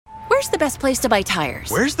the best place to buy tires?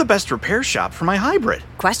 Where's the best repair shop for my hybrid?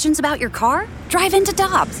 Questions about your car? Drive into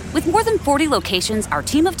Dobbs. With more than 40 locations, our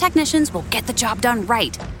team of technicians will get the job done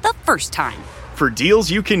right the first time. For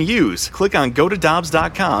deals you can use, click on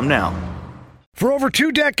GoToDobbs.com now. For over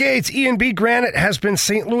 2 decades, E&B Granite has been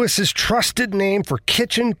St. Louis's trusted name for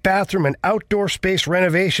kitchen, bathroom, and outdoor space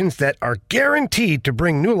renovations that are guaranteed to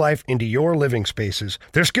bring new life into your living spaces.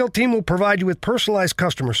 Their skilled team will provide you with personalized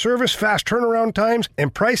customer service, fast turnaround times,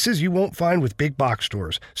 and prices you won't find with big box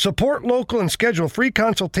stores. Support local and schedule a free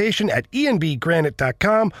consultation at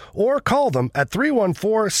enbgranite.com or call them at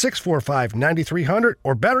 314-645-9300,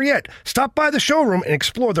 or better yet, stop by the showroom and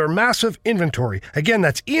explore their massive inventory. Again,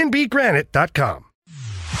 that's enbgranite.com.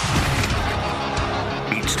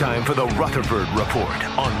 It's time for the Rutherford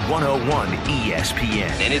Report on 101 ESPN.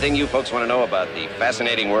 Anything you folks want to know about the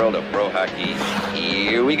fascinating world of pro hockey,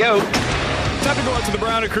 here we go. Time to go out to the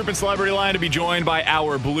Brown and Crouppen Celebrity Line to be joined by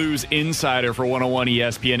our Blues insider for 101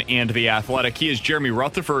 ESPN and The Athletic. He is Jeremy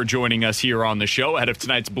Rutherford joining us here on the show ahead of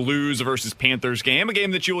tonight's Blues versus Panthers game, a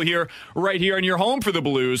game that you will hear right here in your home for the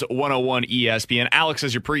Blues, 101 ESPN. Alex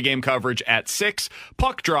has your pregame coverage at 6,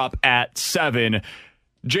 puck drop at 7.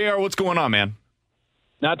 JR, what's going on, man?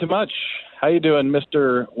 Not too much. How you doing,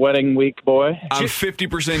 Mr. Wedding Week boy? I'm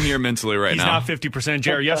 50% here mentally right now. He's not 50%,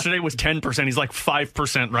 Jerry. Yesterday was 10%. He's like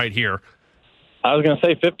 5% right here. I was going to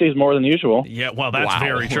say 50 is more than usual. Yeah, well, that's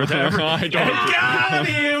very true. Every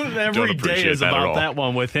day is about that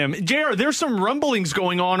one with him. JR, there's some rumblings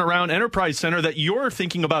going on around Enterprise Center that you're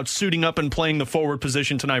thinking about suiting up and playing the forward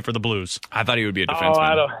position tonight for the Blues. I thought he would be a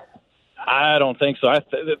defenseman. I don't think so.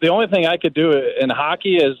 The only thing I could do in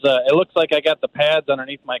hockey is it looks like I got the pads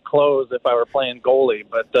underneath my clothes if I were playing goalie,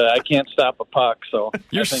 but I can't stop a puck. So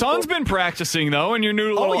your son's been practicing though, in your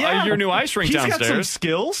new your new ice rink downstairs. He's got some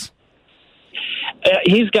skills.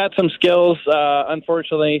 He's got some skills.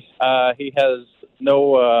 Unfortunately, he has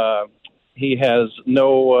no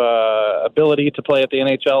ability to play at the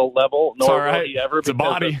NHL level, nor will he ever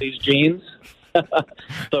because of these genes.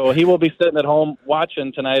 So he will be sitting at home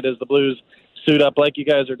watching tonight as the Blues suit up like you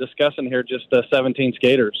guys are discussing here, just 17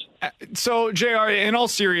 skaters. So, JR, in all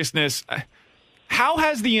seriousness, how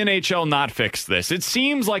has the NHL not fixed this? It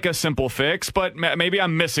seems like a simple fix, but maybe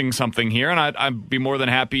I'm missing something here, and I'd be more than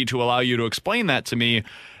happy to allow you to explain that to me.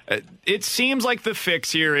 It seems like the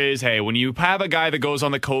fix here is, hey, when you have a guy that goes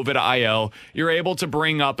on the COVID IL, you're able to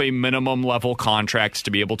bring up a minimum level contract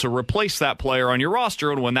to be able to replace that player on your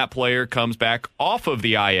roster. And when that player comes back off of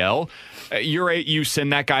the IL, you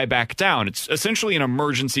send that guy back down. It's essentially an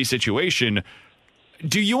emergency situation.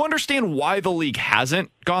 Do you understand why the league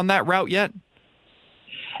hasn't gone that route yet?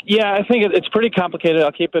 Yeah, I think it's pretty complicated.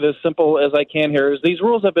 I'll keep it as simple as I can here. These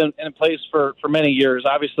rules have been in place for many years,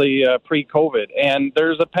 obviously pre-COVID, and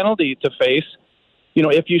there's a penalty to face. You know,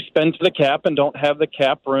 if you spend to the cap and don't have the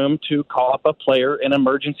cap room to call up a player in an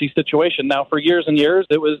emergency situation. Now, for years and years,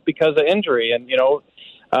 it was because of injury, and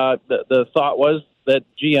the thought was that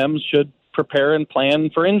GMs should prepare and plan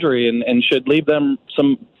for injury and should leave them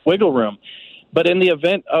some wiggle room. But in the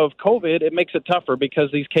event of COVID, it makes it tougher because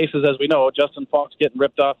these cases, as we know, Justin Falk's getting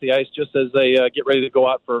ripped off the ice just as they get ready to go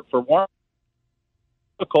out for warm.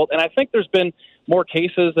 Difficult, and I think there's been more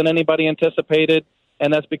cases than anybody anticipated,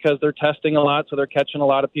 and that's because they're testing a lot, so they're catching a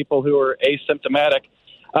lot of people who are asymptomatic.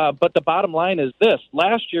 But the bottom line is this.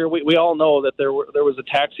 Last year, we all know that there was a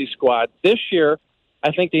taxi squad. This year,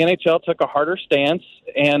 I think the NHL took a harder stance,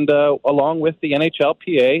 and along with the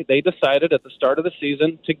NHLPA, they decided at the start of the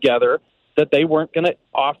season together that they weren't going to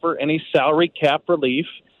offer any salary cap relief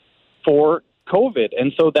for COVID.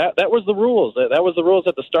 And so that was the rules. That was the rules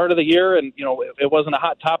at the start of the year. And, it wasn't a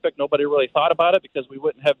hot topic. Nobody really thought about it because we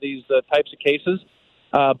wouldn't have these types of cases.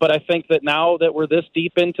 But I think that now that we're this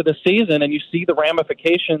deep into the season and you see the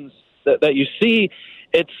ramifications that you see,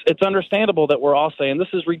 it's understandable that we're all saying this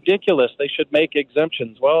is ridiculous. They should make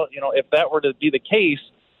exemptions. Well, if that were to be the case,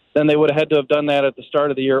 then they would have had to have done that at the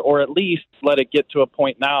start of the year, or at least let it get to a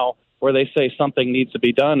point now where they say something needs to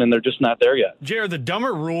be done, and they're just not there yet. JR, the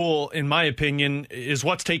dumber rule, in my opinion, is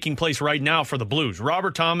what's taking place right now for the Blues.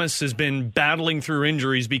 Robert Thomas has been battling through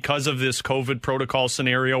injuries because of this COVID protocol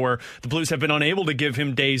scenario where the Blues have been unable to give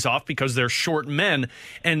him days off because they're short men,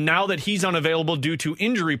 and now that he's unavailable due to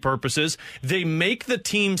injury purposes, they make the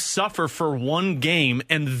team suffer for one game,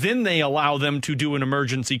 and then they allow them to do an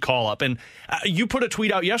emergency call-up. And you put a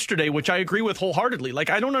tweet out yesterday, which I agree with wholeheartedly.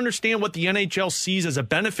 I don't understand what the NHL sees as a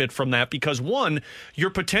benefit from that, because one, you're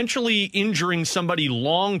potentially injuring somebody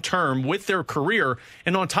long-term with their career,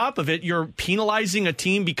 and on top of it, you're penalizing a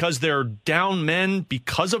team because they're down men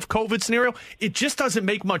because of COVID scenario. It just doesn't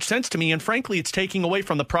make much sense to me, and frankly, it's taking away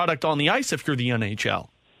from the product on the ice if you're the NHL.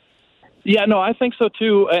 Yeah, no, I think so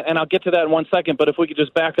too, and I'll get to that in 1 second. But if we could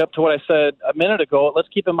just back up to what I said a minute ago, let's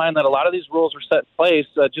keep in mind that a lot of these rules were set in place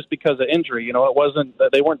just because of injury. You know,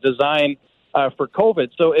 they weren't designed for COVID.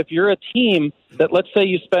 So if you're a team that, let's say,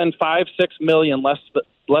 you spend $5-6 million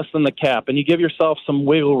less than the cap, and you give yourself some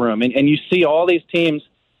wiggle room, and you see all these teams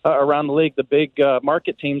around the league, the big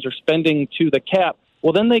market teams are spending to the cap.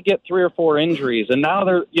 Well, then they get 3 or 4 injuries, and now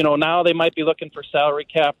now they might be looking for salary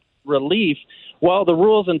cap relief. Well, the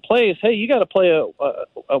rules in place, hey, you got to play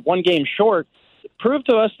a one game short. Prove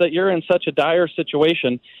to us that you're in such a dire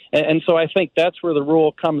situation. And so I think that's where the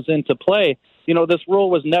rule comes into play. You know, this rule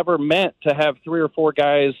was never meant to have 3 or 4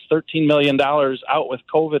 guys, $13 million out with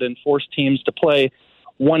COVID and force teams to play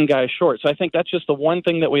one guy short. So I think that's just the one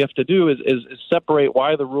thing that we have to do is separate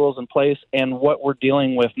why the rule's in place and what we're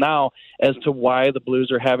dealing with now as to why the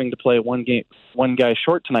Blues are having to play one guy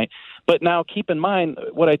short tonight. But now keep in mind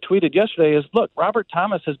what I tweeted yesterday is, look, Robert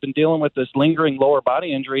Thomas has been dealing with this lingering lower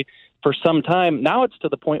body injury for some time. Now it's to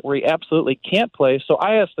the point where he absolutely can't play. So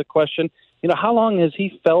I asked the question, how long has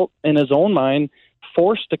he felt in his own mind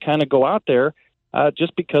forced to kind of go out there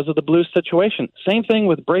just because of the Blues situation? Same thing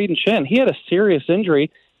with Braden Shen. He had a serious injury.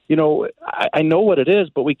 I know what it is,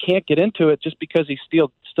 but we can't get into it just because he's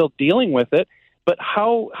still dealing with it. But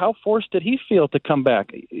how forced did he feel to come back?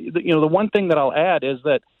 The one thing that I'll add is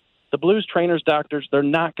that the Blues trainers, doctors, they're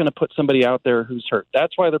not going to put somebody out there who's hurt.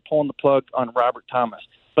 That's why they're pulling the plug on Robert Thomas.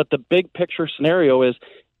 But the big picture scenario is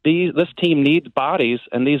this team needs bodies,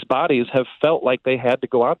 and these bodies have felt like they had to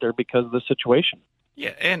go out there because of the situation.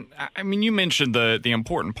 Yeah, and I mean, you mentioned the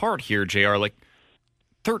important part here, JR, like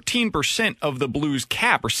 13% of the Blues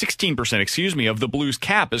cap, or 16%, of the Blues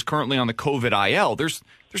cap is currently on the COVID IL. There's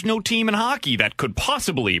no team in hockey that could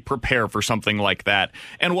possibly prepare for something like that.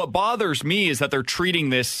 And what bothers me is that they're treating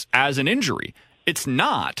this as an injury. It's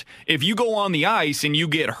not. If you go on the ice and you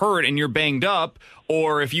get hurt and you're banged up,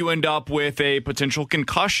 or if you end up with a potential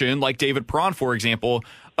concussion like David Perron, for example,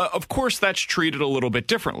 of course that's treated a little bit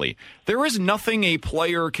differently. There is nothing a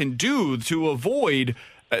player can do to avoid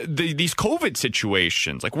these COVID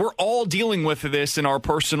situations. Like, we're all dealing with this in our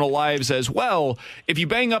personal lives as well. If you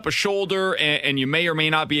bang up a shoulder and you may or may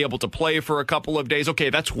not be able to play for a couple of days, okay,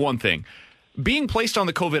 that's one thing. Being placed on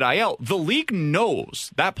the COVID IL, the league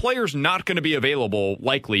knows that player's not going to be available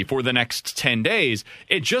likely for the next 10 days.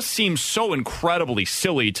 It just seems so incredibly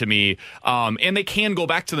silly to me. And they can go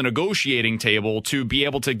back to the negotiating table to be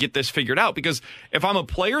able to get this figured out. Because if I'm a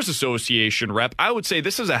Players Association rep, I would say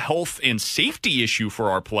this is a health and safety issue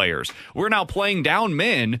for our players. We're now playing down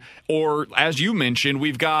men, or as you mentioned,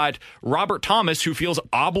 we've got Robert Thomas, who feels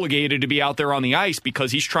obligated to be out there on the ice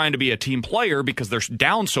because he's trying to be a team player because they're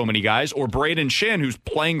down so many guys, or Braden Shen, who's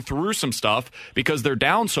playing through some stuff because they're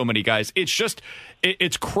down so many guys.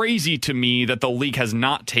 It's crazy to me that the league has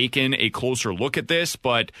not taken a closer look at this,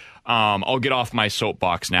 but I'll get off my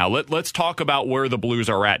soapbox now. Let's talk about where the Blues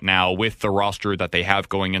are at now with the roster that they have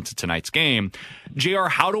going into tonight's game. JR,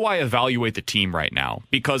 how do I evaluate the team right now?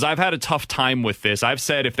 Because I've had a tough time with this. I've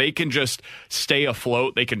said if they can just stay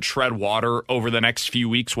afloat, they can tread water over the next few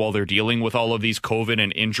weeks while they're dealing with all of these COVID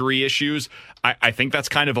and injury issues. I think that's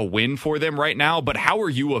kind of a win for them right now. But how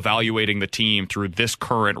are you evaluating the team through this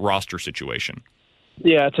current roster situation?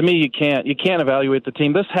 Yeah, to me, you can't evaluate the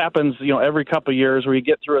team. This happens, every couple of years where you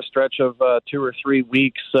get through a stretch of 2 or 3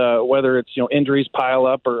 weeks, whether it's injuries pile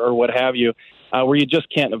up or what have you, where you just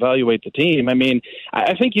can't evaluate the team. I mean,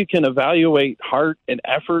 I think you can evaluate heart and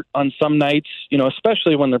effort on some nights,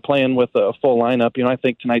 especially when they're playing with a full lineup. I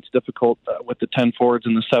think tonight's difficult with the 10 forwards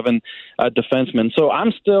and the 7 defensemen. So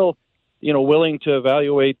I'm still willing to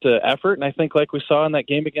evaluate effort. And I think like we saw in that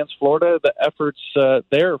game against Florida, the effort's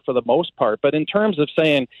there for the most part. But in terms of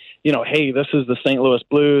saying, hey, this is the St. Louis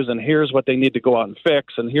Blues and here's what they need to go out and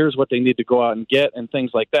fix and here's what they need to go out and get and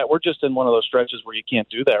things like that, we're just in one of those stretches where you can't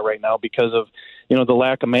do that right now because of, the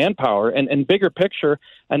lack of manpower. And bigger picture,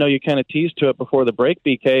 I know you kind of teased to it before the break,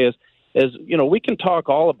 BK, is we can talk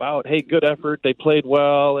all about, hey, good effort, they played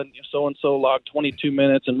well, and so-and-so logged 22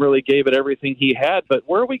 minutes and really gave it everything he had. But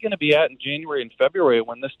where are we going to be at in January and February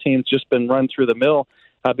when this team's just been run through the mill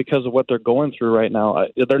because of what they're going through right now?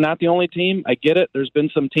 They're not the only team. I get it. There's been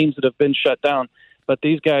some teams that have been shut down. But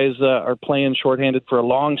these guys are playing shorthanded for a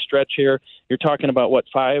long stretch here. You're talking about,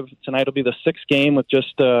 5? Tonight will be the 6th game with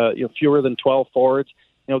just fewer than 12 forwards.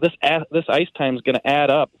 This ice time is going to add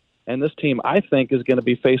up. And this team, I think, is going to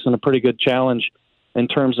be facing a pretty good challenge in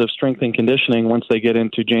terms of strength and conditioning once they get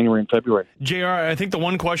into January and February. JR, I think the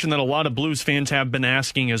one question that a lot of Blues fans have been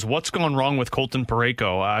asking is what's gone wrong with Colton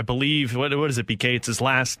Parayko? I believe, what is it, BK? It's his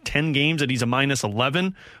last 10 games that he's a minus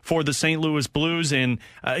 11 for the St. Louis Blues, and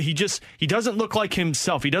he doesn't look like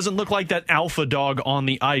himself. He doesn't look like that alpha dog on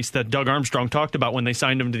the ice that Doug Armstrong talked about when they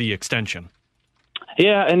signed him to the extension.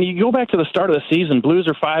 Yeah, and you go back to the start of the season, Blues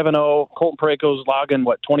are 5-0. Colton Parayko's logging,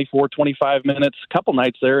 24, 25 minutes. A couple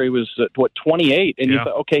nights there, he was, 28. And you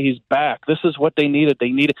thought, okay, he's back. This is what they needed.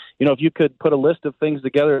 They needed, if you could put a list of things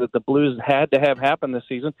together that the Blues had to have happen this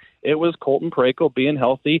season, it was Colton Parayko being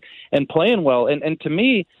healthy and playing well. And to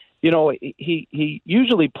me, he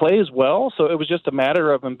usually plays well, so it was just a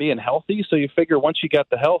matter of him being healthy. So you figure once you got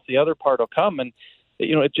the health, the other part will come. And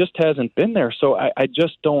it just hasn't been there. So I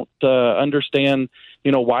just don't understand,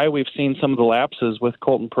 why we've seen some of the lapses with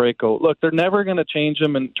Colton Parayko. Look, they're never going to change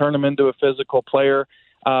him and turn him into a physical player.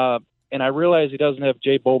 And I realize he doesn't have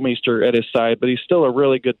Jay Bouwmeester at his side, but he's still a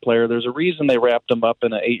really good player. There's a reason they wrapped him up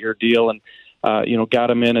in an 8-year deal and, got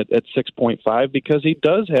him in at 6.5 because he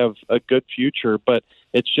does have a good future. But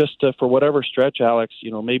it's just for whatever stretch, Alex,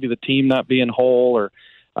 maybe the team not being whole or,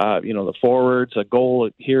 the forwards, a goal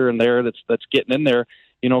here and there that's getting in there.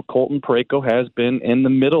 Colton Parayko has been in the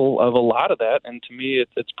middle of a lot of that, and to me,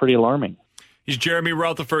 it's pretty alarming. He's Jeremy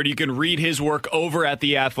Rutherford. You can read his work over at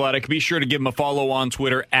The Athletic. Be sure to give him a follow on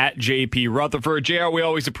Twitter at JP Rutherford. JR, we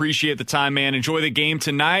always appreciate the time, man. Enjoy the game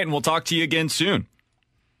tonight, and we'll talk to you again soon.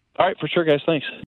 All right, for sure, guys. Thanks.